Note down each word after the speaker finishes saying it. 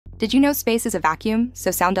Did you know space is a vacuum,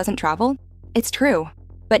 so sound doesn't travel? It's true.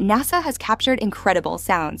 But NASA has captured incredible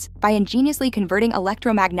sounds by ingeniously converting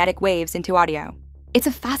electromagnetic waves into audio. It's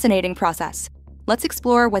a fascinating process. Let's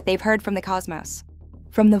explore what they've heard from the cosmos.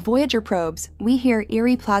 From the Voyager probes, we hear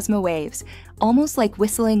eerie plasma waves, almost like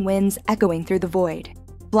whistling winds echoing through the void.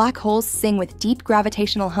 Black holes sing with deep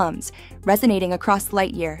gravitational hums, resonating across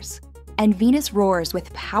light years. And Venus roars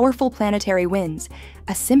with powerful planetary winds,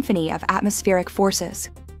 a symphony of atmospheric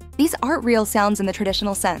forces. These aren't real sounds in the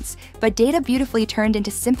traditional sense, but data beautifully turned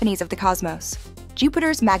into symphonies of the cosmos.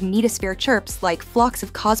 Jupiter's magnetosphere chirps like flocks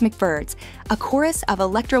of cosmic birds, a chorus of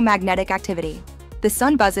electromagnetic activity. The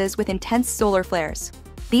sun buzzes with intense solar flares.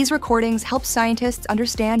 These recordings help scientists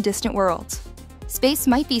understand distant worlds. Space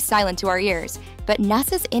might be silent to our ears, but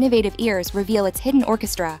NASA's innovative ears reveal its hidden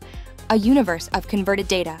orchestra, a universe of converted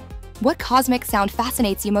data. What cosmic sound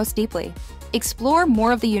fascinates you most deeply? Explore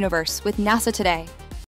more of the universe with NASA today.